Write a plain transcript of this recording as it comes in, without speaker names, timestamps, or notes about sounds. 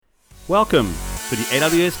Welcome to the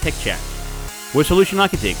AWS Tech Chat. We're solution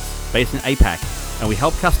architects based in APAC, and we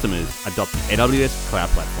help customers adopt the AWS cloud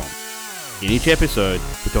platform. In each episode,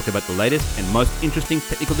 we talk about the latest and most interesting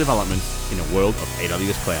technical developments in the world of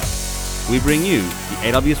AWS cloud. We bring you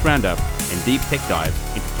the AWS Roundup and deep tech dives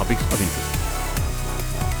into topics of interest.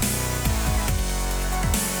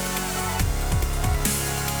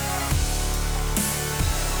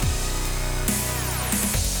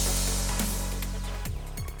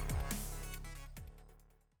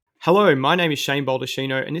 Hello, my name is Shane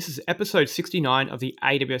Baldacchino, and this is episode 69 of the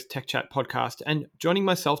AWS Tech Chat podcast. And joining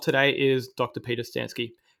myself today is Dr. Peter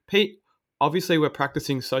Stansky. Pete, obviously we're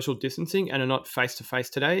practicing social distancing and are not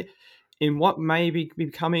face-to-face today in what may be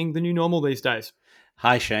becoming the new normal these days.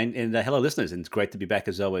 Hi, Shane, and hello, listeners. And it's great to be back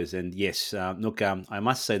as always. And yes, I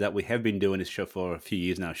must say that we have been doing this show for a few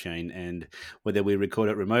years now, Shane. And whether we record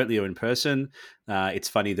it remotely or in person, it's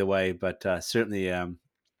fun either way. But certainly,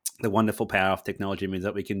 the wonderful power of technology means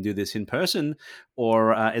that we can do this in person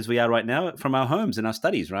or as we are right now from our homes and our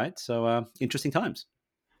studies, right? So interesting times.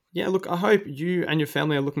 Yeah, look, I hope you and your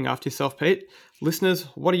family are looking after yourself, Pete. Listeners,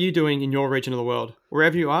 what are you doing in your region of the world?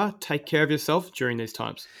 Wherever you are, take care of yourself during these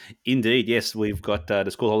times. Indeed, yes. We've got the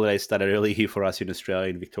school holidays started early here for us in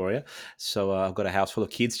Australia, in Victoria. So I've got a house full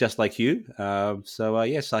of kids just like you.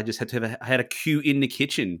 Yes, I just had to I had a queue in the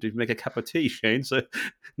kitchen to make a cup of tea, Shane. So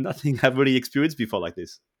nothing I've really experienced before like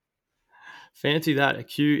this. Fancy that, a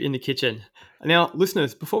queue in the kitchen. Now,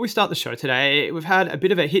 listeners, before we start the show today, we've had a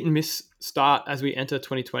bit of a hit and miss start as we enter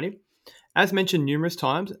 2020. As mentioned numerous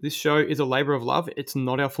times, this show is a labour of love. It's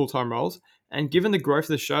not our full-time roles. And given the growth of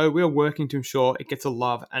the show, we are working to ensure it gets the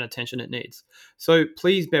love and attention it needs. So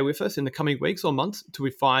please bear with us in the coming weeks or months till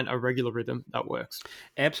we find a regular rhythm that works.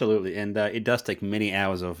 Absolutely. And it does take many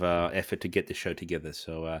hours of effort to get the show together.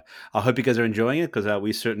 So I hope you guys are enjoying it because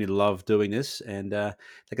we certainly love doing this. And like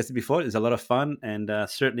I said before, it's a lot of fun. And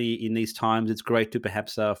certainly in these times, it's great to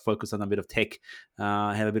perhaps focus on a bit of tech,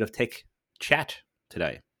 have a bit of tech chat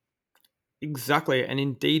today. Exactly. And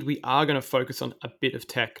indeed, we are going to focus on a bit of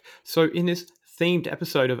tech. So in this themed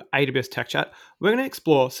episode of AWS Tech Chat, we're going to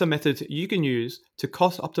explore some methods you can use to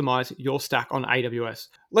cost optimize your stack on AWS.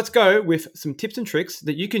 Let's go with some tips and tricks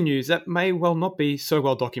that you can use that may well not be so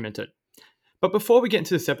well documented. But before we get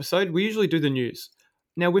into this episode, we usually do the news.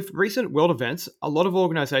 Now, with recent world events, a lot of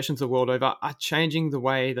organizations the world over are changing the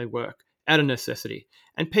way they work out of necessity.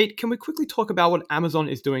 And Pete, can we quickly talk about what Amazon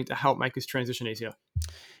is doing to help make this transition easier?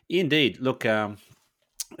 Indeed. Look, what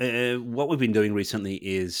we've been doing recently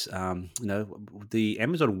is, the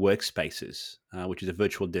Amazon Workspaces, which is a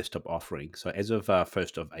virtual desktop offering. So as of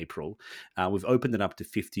 1st of April, we've opened it up to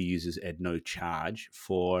 50 users at no charge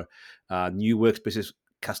for new Workspaces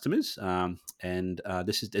customers.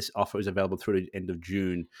 This offer is available through the end of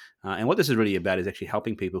June. And what this is really about is actually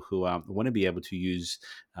helping people who want to be able to use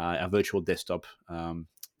a virtual desktop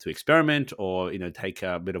to experiment or take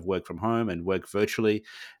a bit of work from home and work virtually.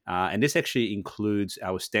 And this actually includes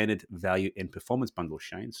our standard value and performance bundle,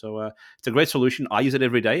 Shane. So it's a great solution. I use it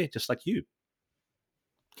every day, just like you.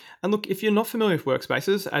 And look, if you're not familiar with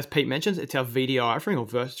Workspaces, as Pete mentions, it's our VDI offering or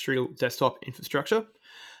virtual desktop infrastructure.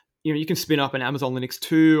 You can spin up an Amazon Linux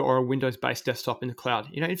 2 or a Windows-based desktop in the cloud.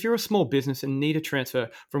 If you're a small business and need a transfer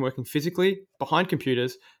from working physically behind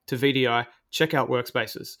computers to VDI, check out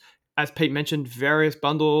Workspaces. As Pete mentioned, various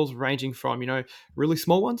bundles ranging from, really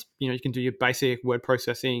small ones. You can do your basic word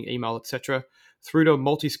processing, email, etc., through to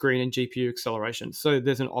multi-screen and GPU acceleration. So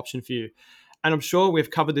there's an option for you. And I'm sure we've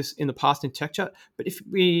covered this in the past in Tech Chat, but if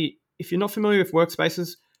you're not familiar with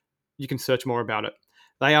Workspaces, you can search more about it.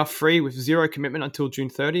 They are free with zero commitment until June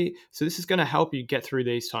 30. So this is going to help you get through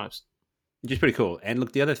these times. Which is pretty cool. And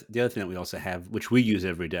look, the other thing that we also have, which we use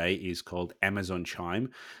every day, is called Amazon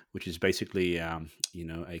Chime, which is basically a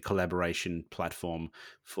collaboration platform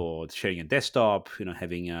for sharing a desktop.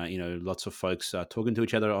 Having lots of folks talking to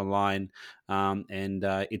each other online, and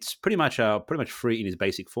it's pretty much free in its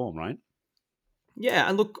basic form, right? Yeah,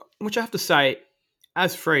 and look, which I have to say,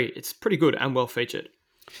 as free, it's pretty good and well featured.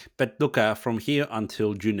 But look, from here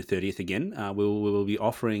until June the 30th again, we will be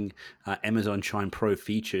offering Amazon Chime Pro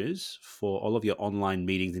features for all of your online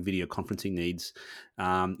meetings and video conferencing needs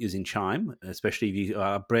using Chime, especially if you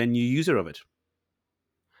are a brand new user of it.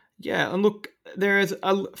 Yeah, and look, there is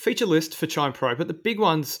a feature list for Chime Pro, but the big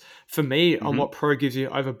ones for me on what Pro gives you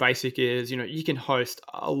over Basic is, you can host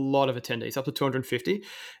a lot of attendees, up to 250.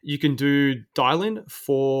 You can do dial-in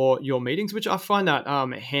for your meetings, which I find that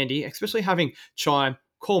handy, especially having Chime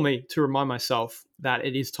call me to remind myself that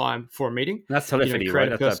it is time for a meeting. That's telephony,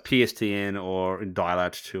 right? That's a PSTN or dial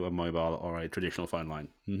out to a mobile or a traditional phone line.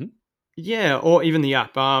 Mm-hmm. Yeah, or even the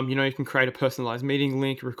app. You can create a personalized meeting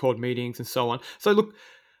link, record meetings, and so on. So look,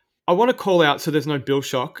 I want to call out so there's no bill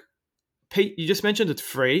shock. Pete, you just mentioned it's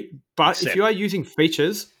free, but if you Except, are using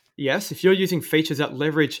features, yes, if you're using features that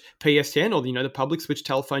leverage PSTN or the public switch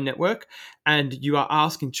telephone network, and you are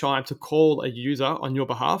asking Chime to call a user on your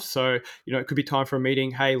behalf, so it could be time for a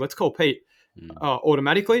meeting. Hey, let's call Pete mm,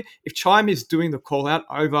 automatically. If Chime is doing the call out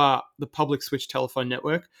over the public switch telephone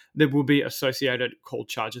network, there will be associated call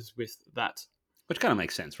charges with that. which kind of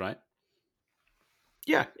makes sense, right?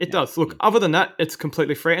 Yeah, it Yeah. does. Look, Mm. other than that, it's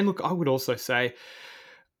completely free. And look, I would also say,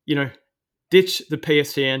 you know, ditch the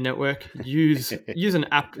PSTN network. Use an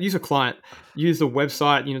app. Use a client. Use the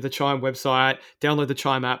website. The Chime website. Download the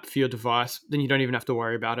Chime app for your device. Then you don't even have to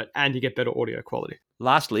worry about it, and you get better audio quality.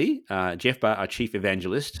 Lastly, Jeff Barr, our chief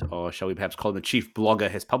evangelist, or shall we perhaps call him the chief blogger,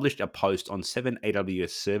 has published a post on 7 AWS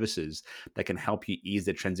services that can help you ease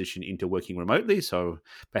the transition into working remotely, so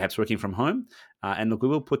perhaps working from home. And look, we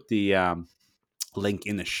will put the link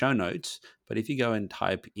in the show notes. But if you go and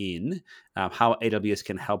type in how AWS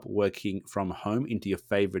can help working from home into your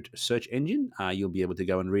favorite search engine, you'll be able to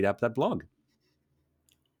go and read up that blog.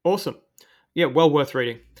 Awesome. Yeah, well worth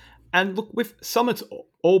reading. And look, with summits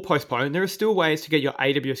all postponed, there are still ways to get your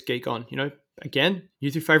AWS geek on. Again,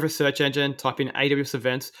 use your favorite search engine, type in AWS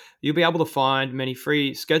events. You'll be able to find many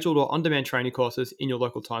free, scheduled, or on demand training courses in your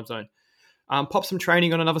local time zone. Pop some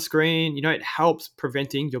training on another screen. It helps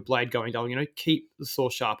preventing your blade going dull. Keep the saw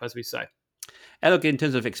sharp, as we say. And look, in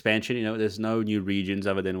terms of expansion, there's no new regions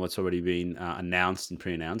other than what's already been announced and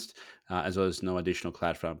pre-announced, as well as no additional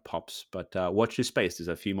CloudFront pops. But watch this space. There's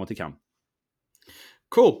a few more to come.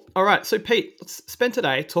 Cool. All right. So, Pete, let's spend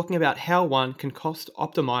today talking about how one can cost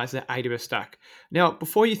optimize their AWS stack. Now,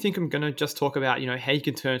 before you think I'm going to just talk about, how you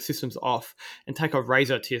can turn systems off and take a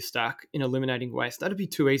razor to your stack in eliminating waste, that'd be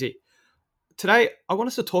too easy. Today, I want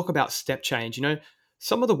us to talk about step change.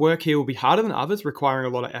 Some of the work here will be harder than others, requiring a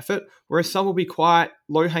lot of effort, whereas some will be quite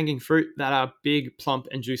low hanging fruit that are big, plump,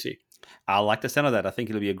 and juicy. I like the sound of that. I think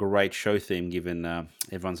it'll be a great show theme, given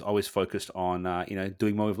everyone's always focused on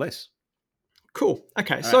doing more with less. Cool.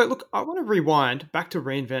 Okay, All right. so look, I want to rewind back to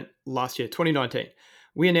reInvent last year, 2019.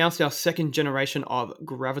 We announced our second generation of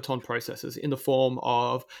Graviton processors in the form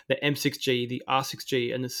of the M6G, the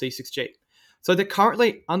R6G, and the C6G. So they're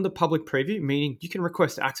currently under public preview, meaning you can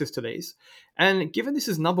request access to these. And given this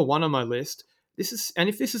is number one on my list,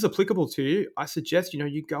 if this is applicable to you, I suggest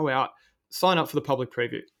you go out, sign up for the public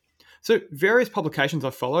preview. So, various publications I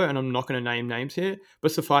follow, and I'm not going to name names here,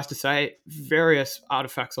 but suffice to say, various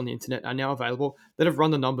artifacts on the internet are now available that have run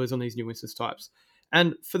the numbers on these new instance types.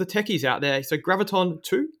 And for the techies out there, so Graviton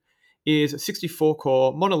 2 is a 64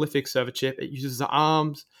 core monolithic server chip. It uses the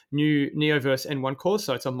ARM's new Neoverse N1 core,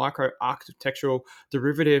 so it's a micro architectural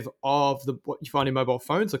derivative of what you find in mobile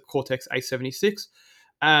phones, the Cortex A76,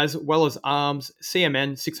 as well as ARM's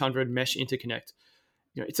CMN 600 mesh interconnect.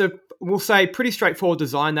 It's we'll say, pretty straightforward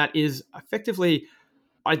design that is effectively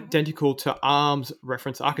identical to ARM's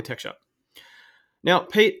reference architecture. Now,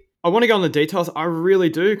 Pete, I want to go on the details. I really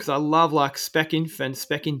do, because I love like spec inf and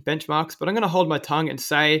spec in benchmarks, but I'm going to hold my tongue and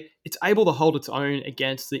say it's able to hold its own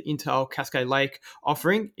against the Intel Cascade Lake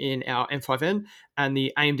offering in our M5N and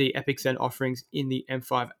the AMD EPYC Zen offerings in the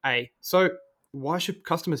M5A. So why should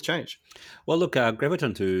customers change? Well, look,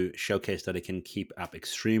 Graviton 2 showcased that it can keep up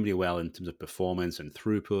extremely well in terms of performance and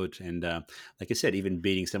throughput. And like I said, even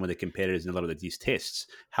beating some of the competitors in a lot of these tests.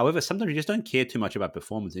 However, sometimes you just don't care too much about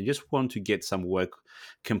performance and you just want to get some work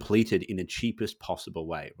completed in the cheapest possible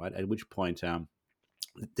way, right? At which point,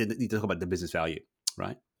 you talk about the business value,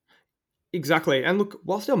 right? Exactly. And look,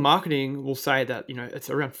 whilst our marketing will say that, it's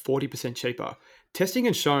around 40% cheaper, testing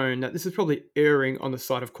has shown that this is probably erring on the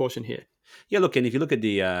side of caution here. Yeah, look, and if you look at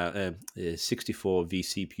the 64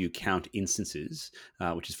 vCPU count instances,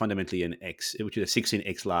 which is fundamentally which is a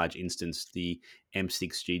 16x large instance, the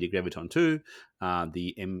M6G, the Graviton 2,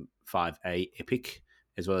 the M5A EPYC,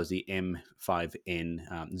 as well as the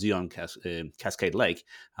M5N Xeon Cascade Lake,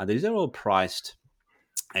 these are all priced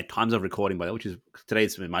at times of recording, by the way, which is today,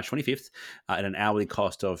 it's March 25th, at an hourly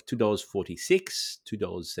cost of $2.46,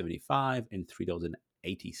 $2.75, and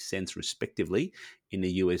 $3.80 respectively in the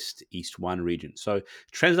US East 1 region. So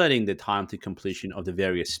translating the time to completion of the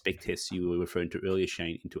various spec tests you were referring to earlier,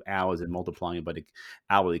 Shane, into hours and multiplying it by the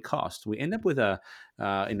hourly cost, we end up with a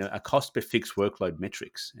cost per fixed workload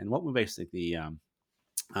metrics. And what we basically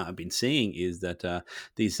I've been seeing is that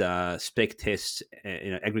these spec tests,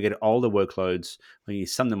 aggregate all the workloads. When you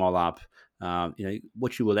sum them all up,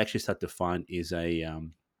 what you will actually start to find is a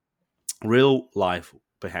real life,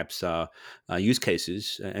 perhaps use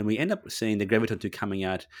cases, and we end up seeing the Graviton 2 coming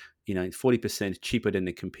out 40% cheaper than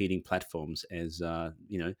the competing platforms, as I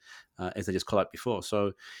just called out before.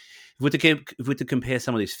 So if we were to compare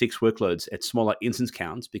some of these fixed workloads at smaller instance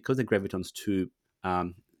counts, because the Graviton's 2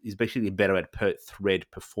 is basically better at per thread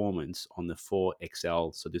performance on the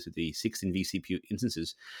 4XL. So this is the 16 vCPU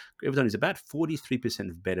instances. Graviton is about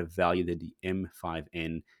 43% better value than the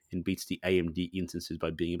M5N and beats the AMD instances by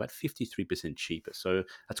being about 53% cheaper. So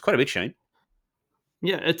that's quite a bit, Shane.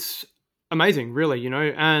 Yeah, it's amazing, really,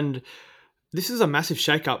 and this is a massive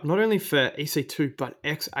shakeup, not only for EC2, but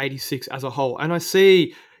x86 as a whole. And I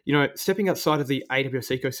see, stepping outside of the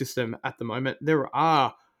AWS ecosystem at the moment, there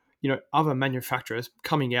are, other manufacturers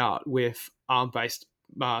coming out with ARM-based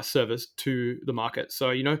servers to the market.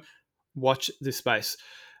 So, watch this space.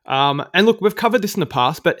 And look, we've covered this in the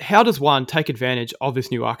past, but how does one take advantage of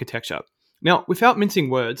this new architecture? Now, without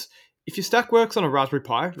mincing words, if your stack works on a Raspberry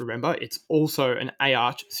Pi, remember, it's also an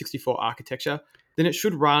AArch64 architecture, then it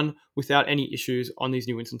should run without any issues on these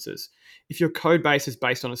new instances. If your code base is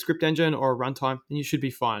based on a script engine or a runtime, then you should be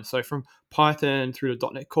fine. So from Python through to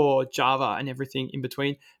 .NET Core, Java, and everything in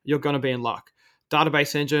between, you're going to be in luck.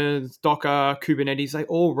 Database engines, Docker, Kubernetes, they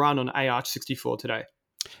all run on AArch64 today.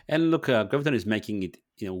 And look, Graviton is making it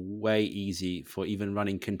way easy for even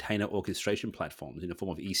running container orchestration platforms in the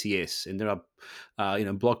form of ECS. And there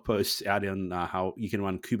are blog posts out on how you can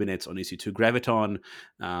run Kubernetes on EC2 Graviton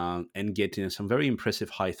and get some very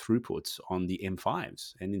impressive high throughputs on the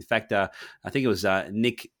M5s. And in fact, I think it was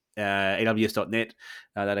Nick. AWS.net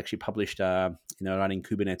that actually published, running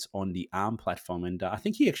Kubernetes on the ARM platform, and I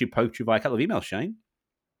think he actually poked you by a couple of emails, Shane.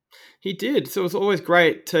 He did. So it's always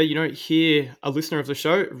great to, hear a listener of the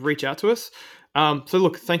show reach out to us. So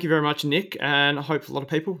look, thank you very much, Nick, and I hope a lot of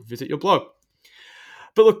people visit your blog.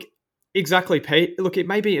 But look, exactly, Pete. Look, it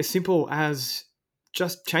may be as simple as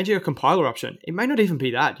just changing a compiler option. It may not even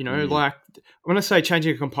be that, like when I say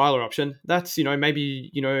changing a compiler option, that's, maybe,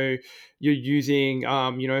 you're using,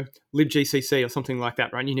 libgcc or something like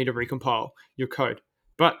that, right? You need to recompile your code.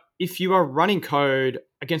 But if you are running code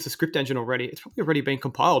against a script engine already, it's probably already been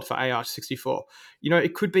compiled for AArch64.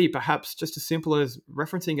 It could be perhaps just as simple as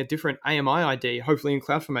referencing a different AMI ID, hopefully in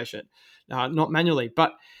CloudFormation, not manually.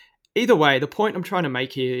 But either way, the point I'm trying to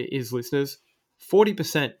make here is, listeners,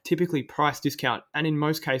 40% typically price discount. And in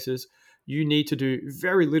most cases, you need to do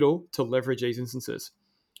very little to leverage these instances.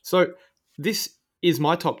 So this is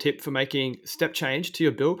my top tip for making step change to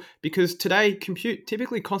your bill, because today compute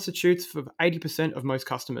typically constitutes for 80% of most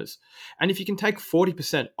customers. And if you can take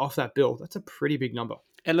 40% off that bill, that's a pretty big number.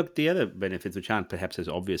 And look, the other benefits, which aren't perhaps as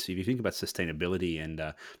obvious, if you think about sustainability and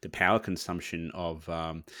the power consumption of,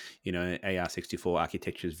 AR64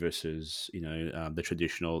 architectures versus, the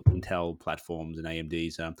traditional Intel platforms and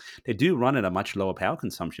AMDs, they do run at a much lower power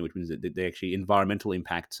consumption, which means that they actually environmental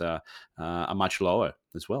impacts are much lower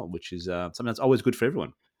as well, which is something that's always good for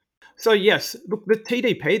everyone. So yes, look, the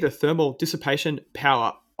TDP, the thermal dissipation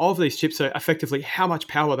power of these chips, so effectively how much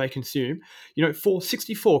power they consume, for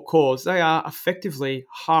 64 cores, they are effectively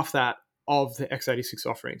half that of the x86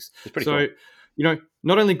 offerings. It's pretty So, cool.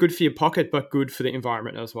 Not only good for your pocket, but good for the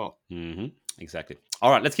environment as well. Mm-hmm. Exactly. All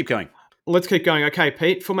right, let's keep going. Let's keep going. Okay,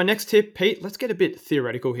 Pete, for my next tip, Pete, let's get a bit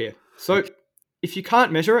theoretical here. So, if you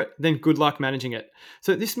can't measure it, then good luck managing it.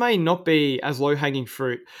 So this may not be as low-hanging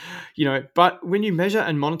fruit, but when you measure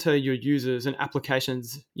and monitor your users and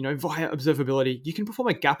applications, via observability, you can perform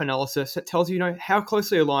a gap analysis that tells you, how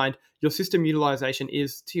closely aligned your system utilization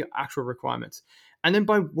is to your actual requirements. And then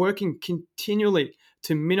by working continually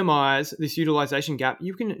to minimize this utilization gap,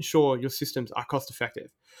 you can ensure your systems are cost-effective.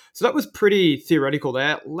 So that was pretty theoretical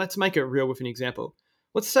there. Let's make it real with an example.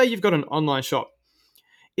 Let's say you've got an online shop.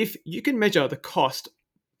 If you can measure the cost,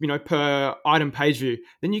 per item page view,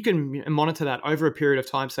 then you can monitor that over a period of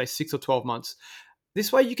time, say 6 or 12 months.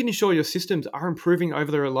 This way you can ensure your systems are improving over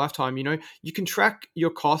their lifetime. You can track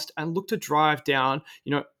your cost and look to drive down,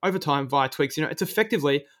 over time via tweaks. It's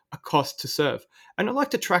effectively a cost to serve. And I like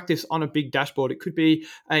to track this on a big dashboard. It could be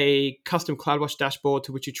a custom CloudWatch dashboard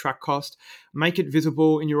to which you track cost, make it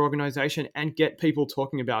visible in your organization, and get people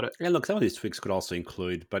talking about it. And look, some of these tweaks could also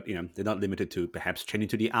include, but they're not limited to perhaps changing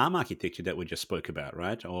to the ARM architecture that we just spoke about,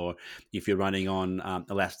 right? Or if you're running on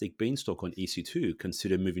Elastic Beanstalk on EC2,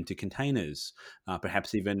 consider moving to containers.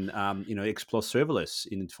 Perhaps even explore serverless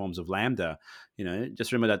in forms of Lambda.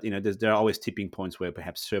 Just remember that there are always tipping points where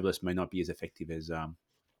perhaps serverless may not be as effective as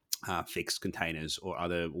fixed containers or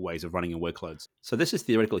other ways of running your workloads. So this is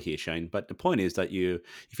theoretical here, Shane, but the point is that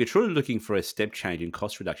if you're truly looking for a step change in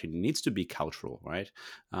cost reduction, it needs to be cultural, right?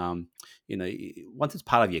 Once it's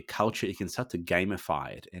part of your culture, you can start to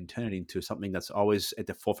gamify it and turn it into something that's always at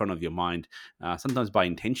the forefront of your mind, sometimes by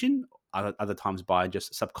intention, other times by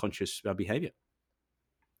just subconscious behavior.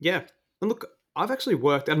 Yeah. And look, I've actually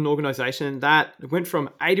worked at an organization that went from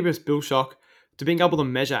AWS Bill Shock to being able to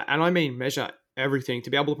measure, and I mean measure everything, to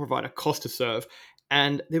be able to provide a cost to serve.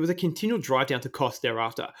 And there was a continual drive down to cost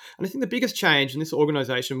thereafter. And I think the biggest change in this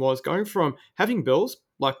organization was going from having bills,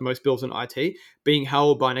 like most bills in IT, being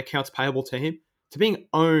held by an accounts payable team, to being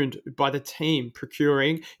owned by the team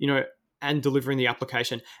procuring, and delivering the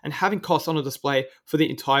application, and having costs on a display for the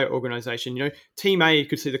entire organization. Team A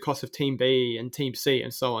could see the cost of Team B and Team C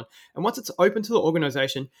and so on. And once it's open to the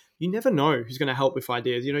organization, you never know who's going to help with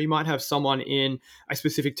ideas. You might have someone in a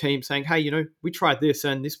specific team saying, hey, we tried this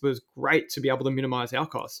and this was great to be able to minimize our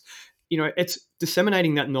costs. It's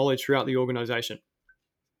disseminating that knowledge throughout the organization.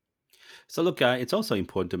 So look, it's also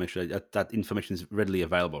important to make sure that information is readily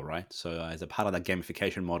available, right? So as a part of that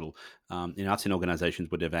gamification model, I've seen organizations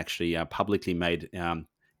would have actually publicly made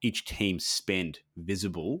each team spend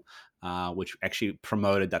visible, which actually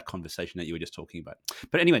promoted that conversation that you were just talking about.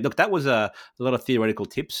 But anyway, look, that was a lot of theoretical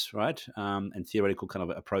tips, right? And theoretical kind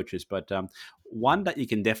of approaches. But one that you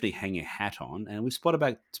can definitely hang your hat on, and we've spoken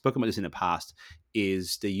about this in the past,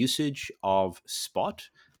 is the usage of Spot,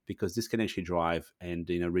 because this can actually drive and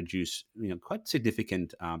reduce quite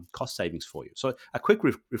significant cost savings for you. So a quick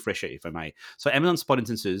refresher, if I may. So Amazon Spot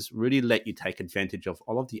instances really let you take advantage of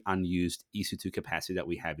all of the unused EC2 capacity that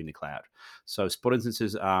we have in the cloud. So Spot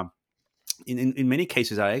instances are in many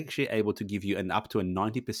cases are actually able to give you an up to a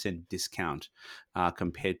 90% discount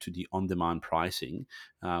compared to the on-demand pricing,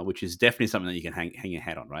 which is definitely something that you can hang your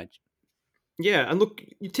hat on, right? Yeah, and look,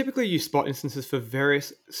 you typically use Spot instances for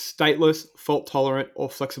various stateless, fault-tolerant, or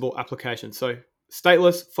flexible applications. So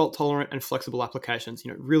stateless, fault-tolerant, and flexible applications.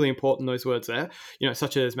 Really important, those words there.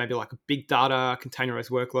 Such as maybe like big data,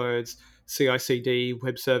 containerized workloads, CI/CD,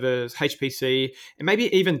 web servers, HPC, and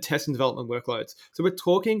maybe even test and development workloads. So we're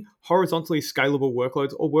talking horizontally scalable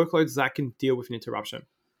workloads, or workloads that can deal with an interruption.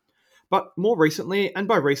 But more recently, and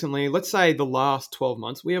by recently, let's say the last 12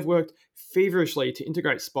 months, we have worked feverishly to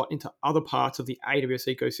integrate Spot into other parts of the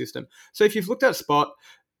AWS ecosystem. So if you've looked at Spot,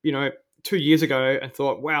 2 years ago and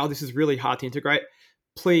thought, wow, this is really hard to integrate,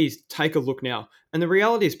 please take a look now. And the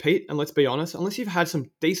reality is, Pete, and let's be honest, unless you've had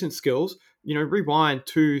some decent skills, rewind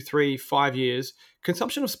 2, 3, 5 years,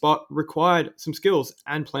 consumption of Spot required some skills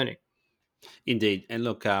and planning. Indeed. And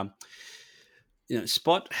look,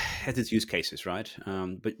 Spot has its use cases, right?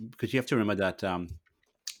 But because you have to remember that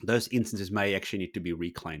those instances may actually need to be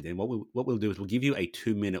reclaimed. And what we'll do is we'll give you a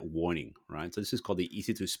 2-minute warning, right? So this is called the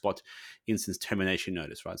EC2 Spot instance termination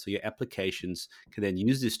notice, right? So your applications can then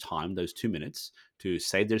use this time, those 2 minutes, to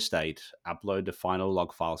save their state, upload the final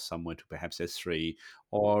log file somewhere to perhaps S3,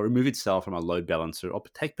 or remove itself from a load balancer, or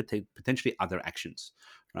take potentially other actions,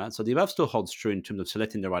 right? So the above still holds true in terms of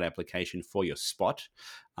selecting the right application for your Spot.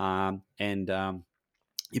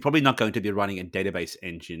 You're probably not going to be running a database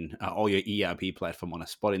engine or your ERP platform on a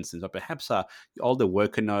Spot instance, but perhaps all the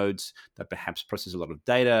worker nodes that perhaps process a lot of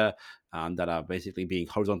data that are basically being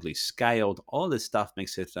horizontally scaled. All this stuff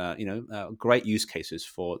makes it, great use cases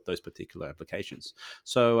for those particular applications.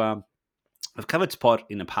 So I've covered Spot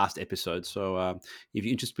in a past episode, so if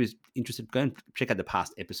you're interested, go and check out the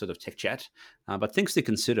past episode of Tech Chat. But things to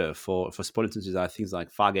consider for Spot instances are things like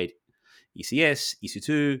Fargate ECS,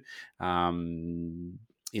 EC2,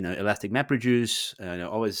 Elastic MapReduce.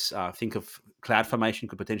 Always think of CloudFormation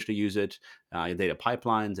could potentially use it. Your data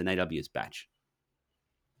pipelines and AWS Batch.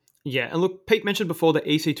 Yeah, and look, Pete mentioned before the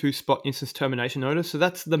EC2 Spot instance termination notice. So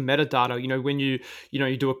that's the metadata. When you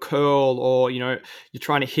do a curl, or you're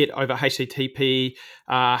trying to hit over HTTP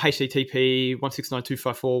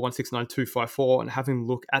 169.254, 169.254, and having a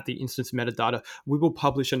look at the instance metadata, we will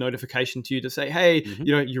publish a notification to you to say, hey,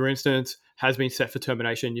 your instance has been set for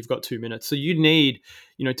termination. You've got 2 minutes. So you need,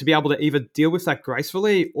 to be able to either deal with that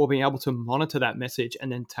gracefully or being able to monitor that message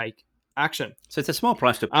and then take action. So it's a small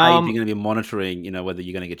price to pay if you're going to be monitoring, whether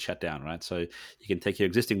you're going to get shut down, right? So you can take your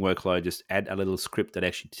existing workload, just add a little script that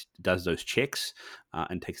actually does those checks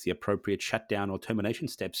and takes the appropriate shutdown or termination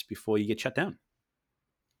steps before you get shut down.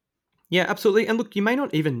 Yeah, absolutely. And look, you may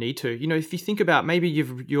not even need to. If you think about, maybe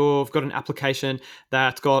you've got an application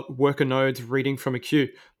that's got worker nodes reading from a queue.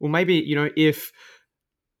 Well, maybe if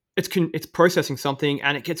it's processing something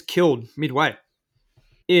and it gets killed midway.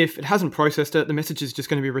 If it hasn't processed it, the message is just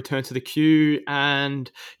going to be returned to the queue, and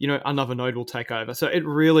another node will take over. So it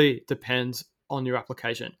really depends on your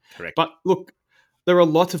application. Correct. But look, there are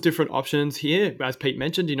lots of different options here, as Pete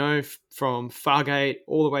mentioned. From Fargate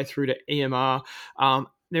all the way through to EMR.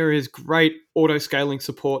 There is great auto scaling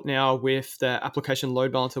support now with the application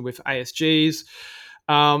load balancer with ASGs.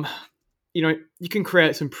 You can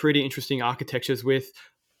create some pretty interesting architectures with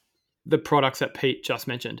the products that Pete just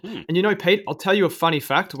mentioned. Hmm. And Pete, I'll tell you a funny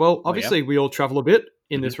fact. Well, Oh, yeah. obviously we all travel a bit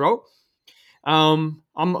in Mhm. this role. I'm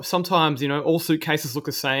sometimes, all suitcases look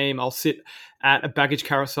the same. I'll sit at a baggage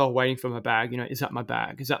carousel waiting for my bag. Is that my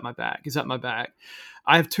bag? Is that my bag? Is that my bag?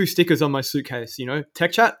 I have two stickers on my suitcase.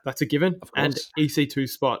 Tech chat, that's a given, Of and course. EC2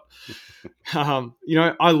 Spot.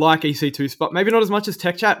 I like EC2 Spot. Maybe not as much as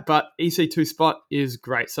Tech Chat, but EC2 Spot is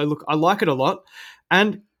great. So look, I like it a lot.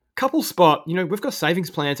 And Couple Spot, we've got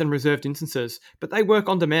savings plans and reserved instances, but they work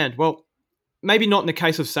on demand. Well, maybe not in the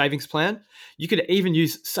case of savings plan. You could even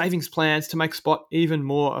use savings plans to make Spot even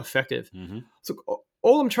more effective. Mhm. So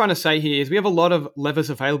all I'm trying to say here is we have a lot of levers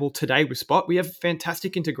available today with Spot. We have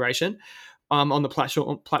fantastic integration on the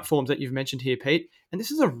platforms that you've mentioned here, Pete. And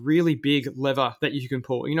this is a really big lever that you can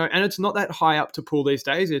pull, and it's not that high up to pull these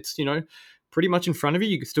days. It's, pretty much in front of you.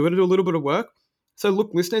 You can still do a little bit of work. So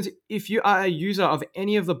look, listeners, if you are a user of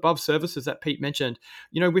any of the above services that Pete mentioned,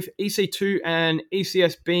 with EC2 and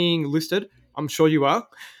ECS being listed, I'm sure you are.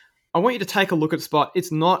 I want you to take a look at Spot.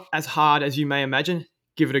 It's not as hard as you may imagine.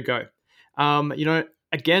 Give it a go.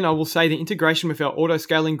 Again, I will say the integration with our auto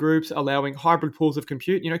scaling groups, allowing hybrid pools of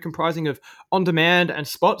compute, comprising of on demand and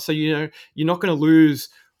Spot. So, you're not going to lose.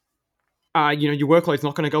 Your workload's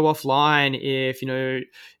not going to go offline if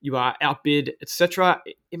you are outbid, etc.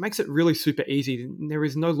 It makes it really super easy. There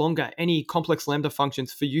is no longer any complex Lambda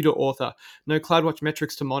functions for you to author, no CloudWatch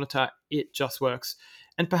metrics to monitor. It just works.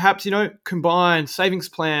 And perhaps combine savings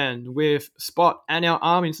plan with Spot and our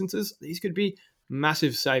ARM instances. These could be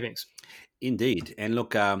massive savings. Indeed. And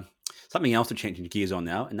look, something else to change gears on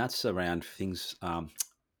now, and that's around things.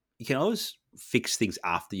 You can always fix things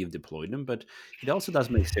after you've deployed them, but it also does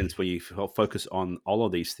make sense when you focus on all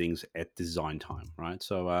of these things at design time, right?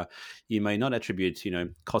 So you may not attribute,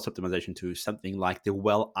 cost optimization to something like the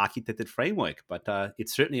well-architected framework, but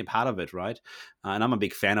it's certainly a part of it, right? And I'm a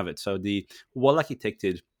big fan of it. So the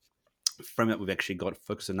well-architected framework we've actually got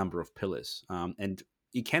focus a number of pillars, and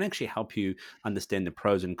it can actually help you understand the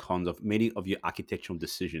pros and cons of many of your architectural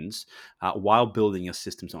decisions while building your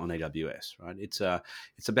systems on AWS. Right? It's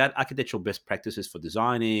about architectural best practices for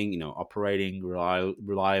designing, operating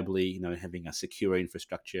reliably, having a secure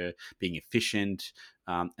infrastructure, being efficient,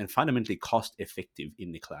 and fundamentally cost effective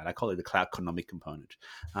in the cloud. I call it the cloud economic component,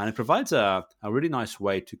 and it provides a really nice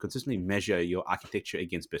way to consistently measure your architecture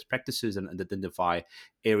against best practices and identify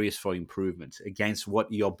areas for improvement against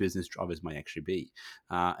what your business drivers may actually be.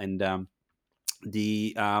 And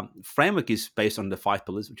the framework is based on the 5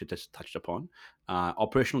 pillars, which I just touched upon: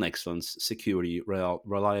 operational excellence, security,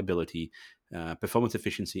 reliability, performance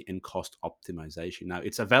efficiency, and cost optimization. Now,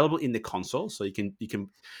 it's available in the console, so you can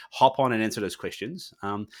hop on and answer those questions.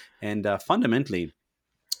 And fundamentally,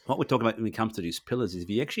 what we're talking about when it comes to these pillars is if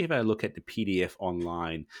you actually have a look at the PDF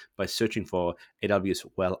online by searching for AWS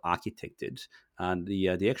well architected, and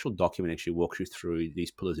the actual document actually walks you through these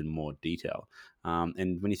pillars in more detail.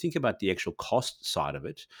 And when you think about the actual cost side of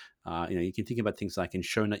it, you can think about things like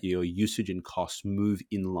ensuring that your usage and costs move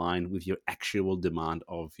in line with your actual demand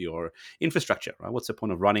of your infrastructure. Right? What's the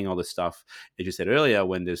point of running all this stuff, as you said earlier,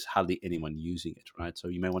 when there's hardly anyone using it? Right? So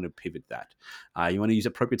you may want to pivot that. You want to use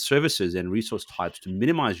appropriate services and resource types to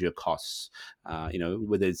minimize your costs.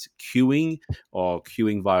 Whether it's queuing or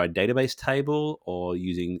queuing via a database table or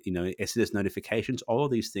using SDS notifications, all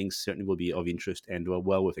of these things certainly will be of interest and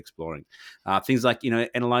well worth exploring. Things like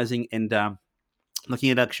analyzing and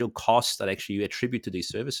looking at actual costs that actually you attribute to these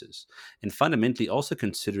services, and fundamentally also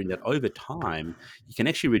considering that over time you can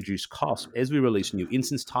actually reduce costs as we release new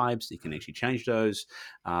instance types. You can actually change those,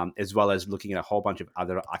 as well as looking at a whole bunch of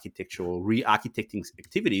other architectural re-architecting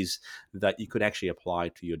activities that you could actually apply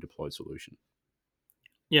to your deployed solution.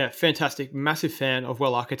 Yeah, fantastic. Massive fan of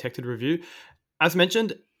well architected review. As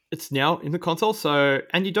mentioned, it's now in the console.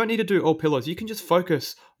 And you don't need to do all pillars. You can just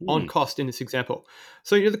focus on Hmm. cost in this example.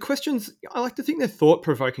 So, the questions, I like to think they're thought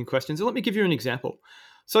provoking questions. And let me give you an example.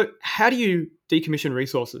 So, how do you decommission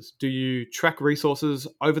resources? Do you track resources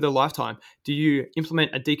over their lifetime? Do you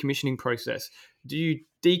implement a decommissioning process? Do you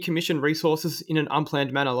decommission resources in an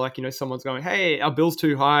unplanned manner? Like, someone's going, hey, our bill's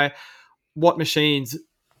too high. What machines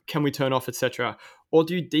can we turn off, etc.? Or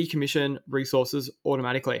do you decommission resources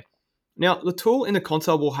automatically? Now, the tool in the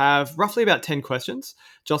console will have roughly about 10 questions,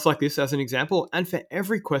 just like this as an example. And for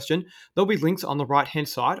every question, there'll be links on the right-hand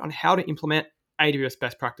side on how to implement AWS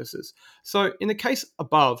best practices. So in the case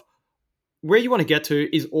above, where you want to get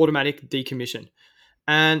to is automatic decommission.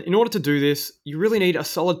 And in order to do this, you really need a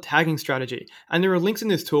solid tagging strategy. And there are links in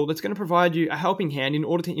this tool that's going to provide you a helping hand in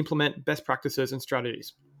order to implement best practices and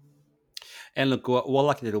strategies. And look, well,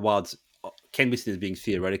 like the wilds can be seen as being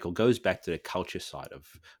theoretical goes back to the culture side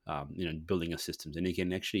of building your systems, and you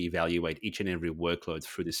can actually evaluate each and every workload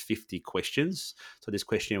through this 50 questions. So this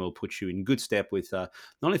questionnaire will put you in good step with not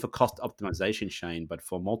only for cost optimization, Shane, but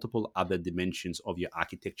for multiple other dimensions of your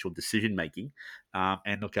architectural decision making.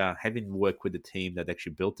 And look, having worked with the team that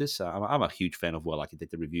actually built this, I'm a huge fan of well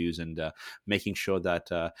architected reviews and making sure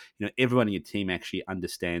that everyone in your team actually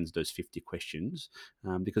understands those 50 questions,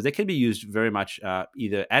 because they can be used very much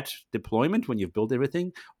either at deployment when you've built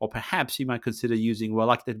everything, or perhaps you might consider using well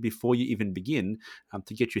architected before you even begin,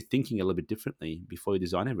 to get you thinking a little bit differently before you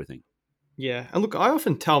design everything. Yeah, and look, I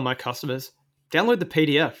often tell my customers, download the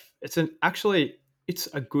PDF. It's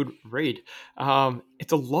a good read.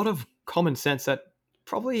 It's a lot of common sense that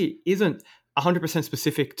probably isn't 100%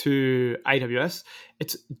 specific to AWS.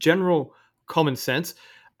 It's general common sense.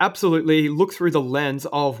 Absolutely look through the lens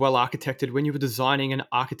of well architected when you were designing and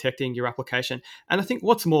architecting your application. And I think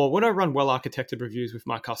what's more, when I run well architected reviews with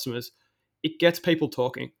my customers, it gets people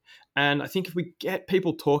talking. And I think if we get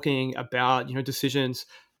people talking about, decisions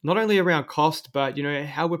not only around cost, but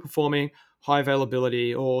how we're performing, high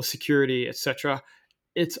availability or security, etc.,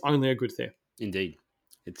 it's only a good thing. Indeed,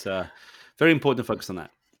 it's very important to focus on that.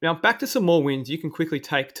 Now, back to some more wins you can quickly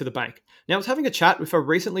take to the bank. Now, I was having a chat with a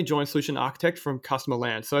recently joined solution architect from Customer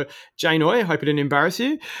Land. So, Jane Oy, I hope it didn't embarrass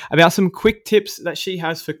you, about some quick tips that she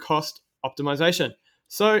has for cost optimization.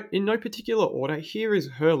 So, in no particular order, here is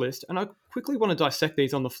her list, and I quickly want to dissect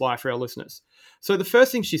these on the fly for our listeners. So, the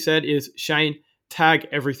first thing she said is, Shane, tag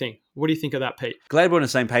everything. What do you think of that, Pete? Glad we're on the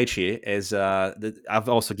same page here, as I've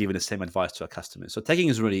also given the same advice to our customers. So tagging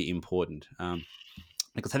is really important.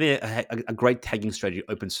 Because having a great tagging strategy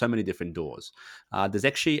opens so many different doors. There's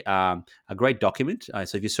actually a great document.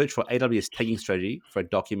 So if you search for AWS tagging strategy for a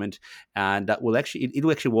document, and that will actually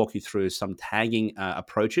it'll actually walk you through some tagging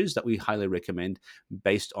approaches that we highly recommend,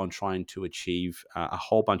 based on trying to achieve a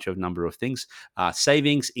whole bunch of number of things,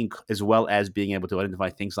 savings, as well as being able to identify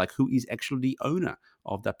things like who is actually the owner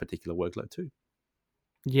of that particular workload too.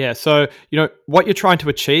 Yeah. So, what you're trying to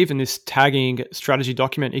achieve in this tagging strategy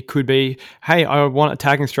document, it could be, hey, I want a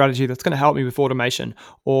tagging strategy that's going to help me with automation,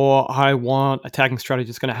 or I want a tagging strategy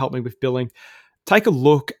that's going to help me with billing. Take a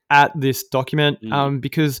look at this document,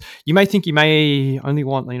 because you may think you may only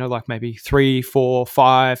want, like maybe 3, 4,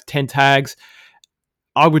 5, 10 tags.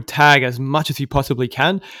 I would tag as much as you possibly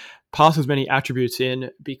can, pass as many attributes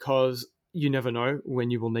in, because you never know when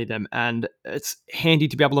you will need them. And it's handy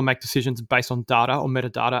to be able to make decisions based on data or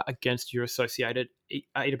metadata against your associated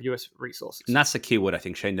AWS resources. And that's the key word, I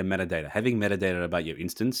think, Shane, the metadata. Having metadata about your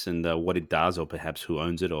instance and what it does, or perhaps who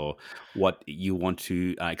owns it, or what you want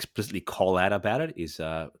to explicitly call out about it, is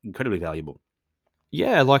incredibly valuable.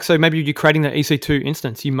 Yeah, so maybe you're creating the EC2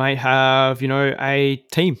 instance. You may have, a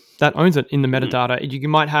team that owns it in the metadata. You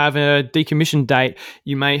might have a decommission date.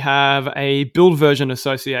 You may have a build version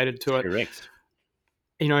associated to it. Correct.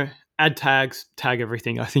 Add tags, tag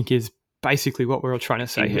everything, I think, is basically what we're all trying to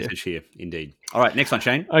say here. Message here, indeed. All right, next one,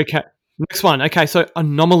 Shane. Okay. Next one. Okay, so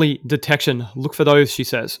anomaly detection. Look for those, she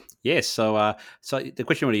says. Yes. So the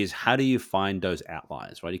question really is, how do you find those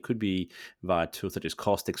outliers, right? It could be via tools such as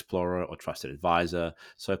Cost Explorer or Trusted Advisor.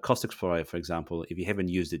 So Cost Explorer, for example, if you haven't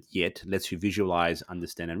used it yet, lets you visualize,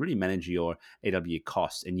 understand, and really manage your AWS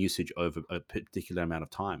costs and usage over a particular amount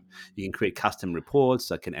of time. You can create custom reports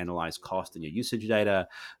that can analyze cost and your usage data,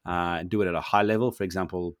 and do it at a high level. For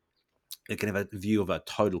example, you can have a view of a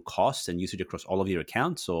total cost and usage across all of your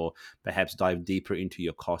accounts, or perhaps dive deeper into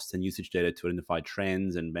your cost and usage data to identify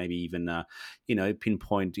trends, and maybe even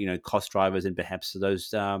pinpoint cost drivers and perhaps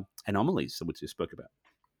those anomalies which we spoke about.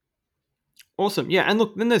 Awesome. Yeah. And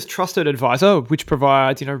look, then there's Trusted Advisor, which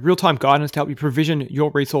provides, real-time guidance to help you provision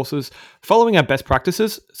your resources following our best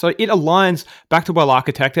practices. So it aligns back to well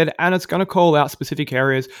architected, and it's going to call out specific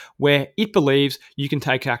areas where it believes you can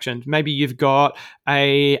take action. Maybe you've got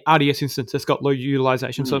a RDS instance that's got low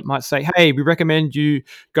utilization. So it might say, hey, we recommend you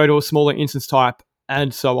go to a smaller instance type,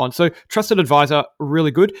 and so on. So Trusted Advisor,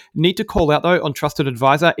 really good. Need to call out though on Trusted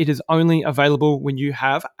Advisor, it is only available when you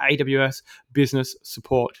have AWS business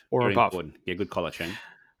support or Very above. Important. Yeah, good call out, Shane.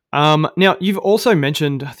 Now, you've also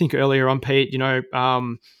mentioned, I think earlier on, Pete,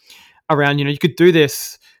 around, you could do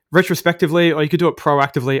this retrospectively or you could do it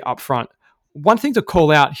proactively upfront. One thing to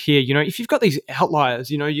call out here, if you've got these outliers,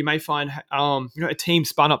 you may find, a team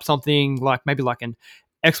spun up something like an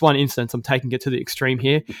X1 instance. I'm taking it to the extreme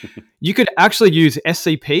here. You could actually use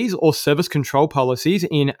SCPs or service control policies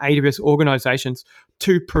in AWS organizations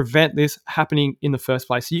to prevent this happening in the first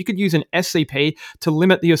place. So you could use an SCP to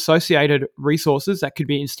limit the associated resources that could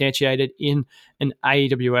be instantiated in an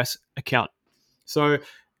AWS account. So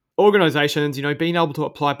organizations, being able to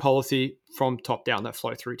apply policy from top down that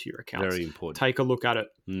flow through to your accounts. Very important. Take a look at it.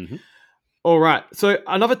 Mm-hmm. All right. So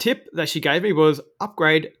another tip that she gave me was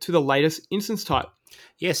upgrade to the latest instance type.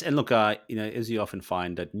 Yes, and look, as you often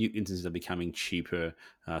find that new instances are becoming cheaper,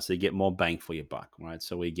 so you get more bang for your buck, right?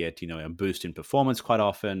 So we get, a boost in performance quite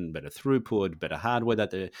often, better throughput, better hardware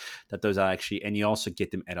that those are actually, and you also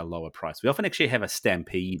get them at a lower price. We often actually have a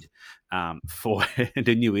stampede for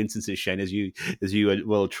the new instances, Shane, as you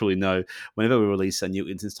well truly know. Whenever we release a new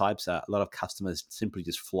instance types, a lot of customers simply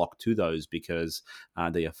just flock to those because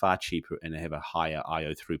they are far cheaper and they have a higher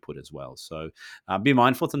IO throughput as well. So be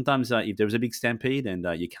mindful sometimes if there's a big stampede and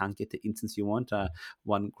you can't get the instance you want.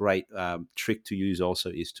 One great trick to use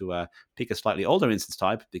also is to pick a slightly older instance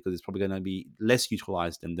type because it's probably going to be less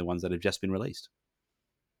utilized than the ones that have just been released.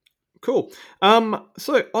 Cool.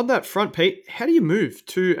 So on that front, Pete, how do you move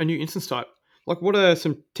to a new instance type? Like, what are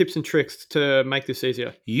some tips and tricks to make this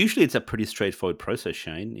easier? Usually, it's a pretty straightforward process,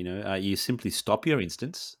 Shane. You simply stop your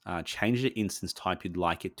instance, change the instance type you'd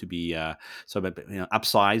like it to be,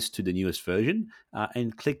 upsized to the newest version,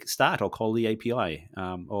 and click Start or call the API,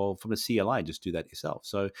 or from the CLI, just do that yourself.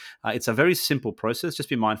 So it's a very simple process. Just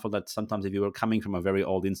be mindful that sometimes if you were coming from a very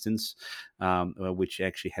old instance, which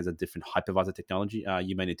actually has a different hypervisor technology,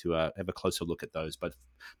 you may need to have a closer look at those. But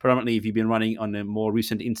predominantly, if you've been running on the more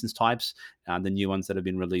recent instance types, the new ones that have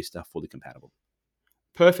been released are fully compatible.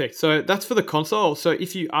 Perfect. So that's for the console. So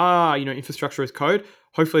if you are, infrastructure as code,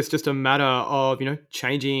 hopefully it's just a matter of,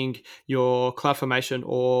 changing your CloudFormation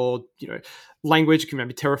or, language, can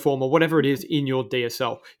maybe Terraform or whatever it is in your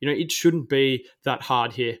DSL. It shouldn't be that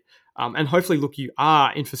hard here. And hopefully, look, you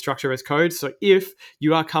are infrastructure as code. So if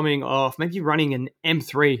you are coming off, maybe running an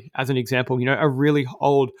M3 as an example, a really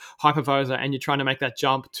old hypervisor, and you're trying to make that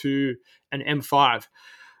jump to an M5,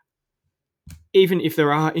 even if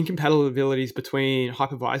there are incompatibilities between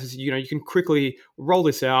hypervisors, you can quickly roll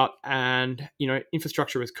this out and,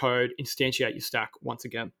 infrastructure as code, instantiate your stack once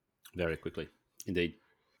again. Very quickly, indeed.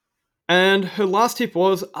 And her last tip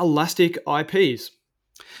was elastic IPs.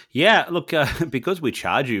 Yeah, look, because we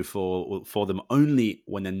charge you for them only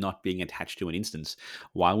when they're not being attached to an instance.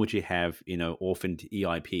 Why would you have orphaned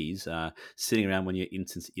EIPs sitting around when your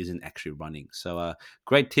instance isn't actually running? So,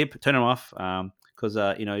 great tip. Turn them off because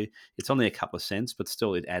it's only a couple of cents, but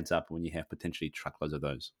still it adds up when you have potentially truckloads of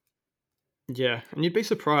those. Yeah, and you'd be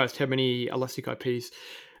surprised how many elastic IPs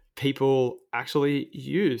people actually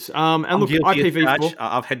use. And I'm look, guilty as IPv4. charged.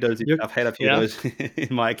 I've had those. I've had a few of Yeah. those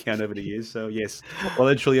in my account over the years. So yes, well,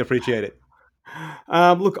 I truly appreciate it.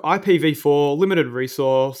 Look, IPv4, limited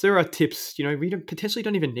resource. There are tips. We potentially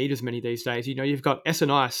don't even need as many these days. You've got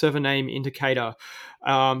SNI, server name indicator.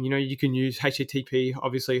 You can use HTTP,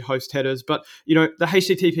 obviously host headers, but the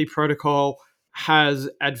HTTP protocol has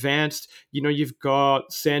advanced. You've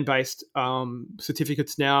got SAN-based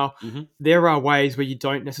certificates now. Mm-hmm. There are ways where you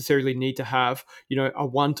don't necessarily need to have a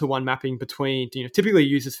one-to-one mapping between typically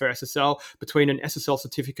used for SSL between an SSL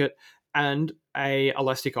certificate and a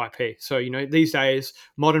elastic IP. So these days,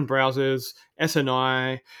 modern browsers,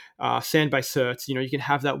 SNI, SAN-based certs, you can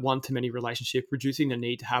have that one-to-many relationship, reducing the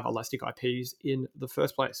need to have elastic IPs in the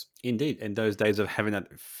first place. Indeed, and those days of having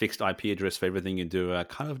that fixed IP address for everything you do are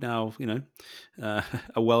kind of now, are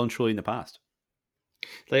well and truly in the past.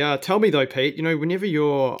 They are. Tell me though, Pete, whenever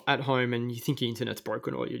you're at home and you think your internet's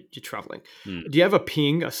broken or you're traveling, do you have a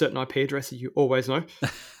ping, a certain IP address that you always know?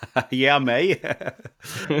 Yeah, I may.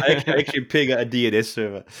 I actually ping a DNS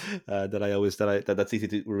server that's easy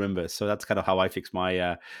to remember. So that's kind of how I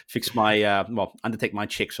undertake my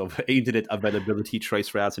checks of internet availability,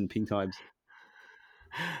 trace routes, and ping times.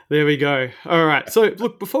 There we go. All right. So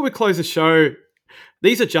look, before we close the show,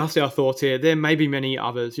 these are just our thoughts here. There may be many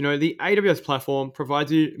others. The AWS platform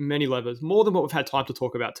provides you many levers, more than what we've had time to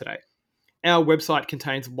talk about today. Our website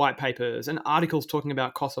contains white papers and articles talking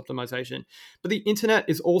about cost optimization, but the internet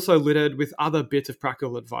is also littered with other bits of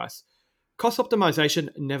practical advice. Cost optimization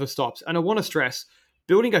never stops, and I want to stress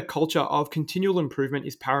building a culture of continual improvement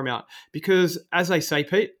is paramount because, as they say,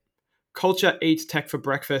 Pete, culture eats tech for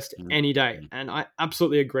breakfast any day, and I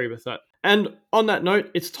absolutely agree with that. And on that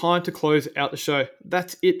note, it's time to close out the show.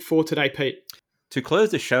 That's it for today, Pete. To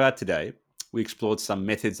close the show out today, we explored some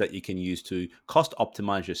methods that you can use to cost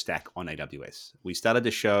optimize your stack on AWS. We started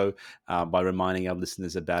the show by reminding our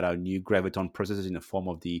listeners about our new Graviton processors in the form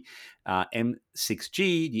of the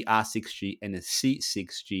M6G, the R6G, and the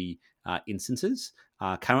C6G instances.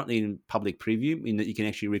 Currently in public preview, in that you can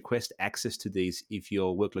actually request access to these if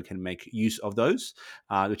your workload can make use of those,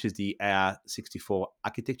 which is the AR64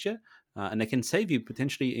 architecture, and they can save you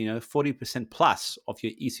potentially 40% plus of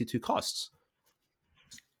your EC2 costs.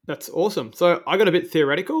 That's awesome. So I got a bit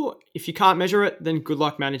theoretical. If you can't measure it, then good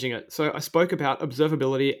luck managing it. So I spoke about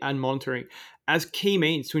observability and monitoring as key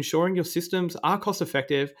means to ensuring your systems are cost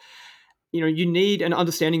effective. You need an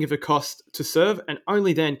understanding of the cost to serve, and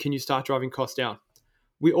only then can you start driving costs down.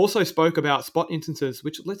 We also spoke about Spot instances,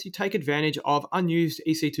 which lets you take advantage of unused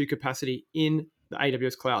EC2 capacity in the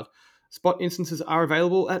AWS cloud. Spot instances are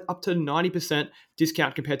available at up to 90%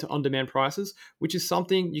 discount compared to on-demand prices, which is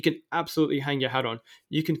something you can absolutely hang your hat on.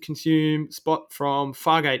 You can consume Spot from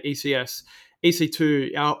Fargate, ECS,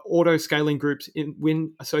 EC2, our auto-scaling groups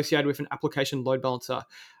when associated with an application load balancer,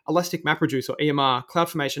 Elastic MapReduce or EMR,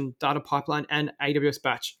 CloudFormation, Data Pipeline, and AWS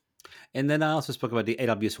Batch. And then I also spoke about the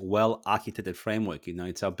AWS well-architected framework.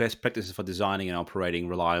 It's our best practices for designing and operating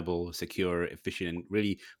reliable, secure, efficient, and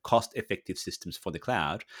really cost-effective systems for the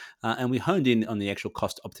cloud. And we honed in on the actual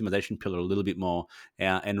cost optimization pillar a little bit more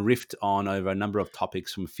and riffed on over a number of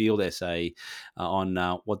topics from Field SA on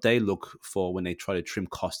what they look for when they try to trim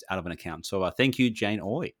costs out of an account. So thank you, Jane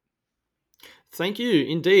Oy. Thank you,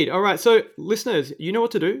 indeed. All right, so listeners, you know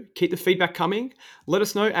what to do. Keep the feedback coming. Let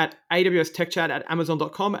us know at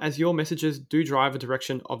awstechchat@amazon.com as your messages do drive the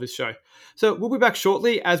direction of this show. So we'll be back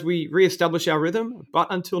shortly as we reestablish our rhythm. But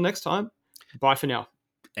until next time, bye for now.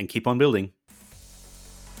 And keep on building.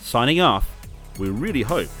 Signing off, we really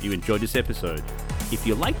hope you enjoyed this episode. If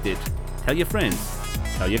you liked it, tell your friends,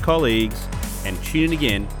 tell your colleagues, and tune in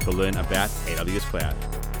again to learn about AWS Cloud.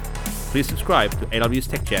 Please subscribe to AWS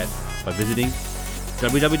Tech Chat by visiting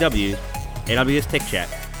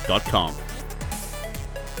www.awstechchat.com.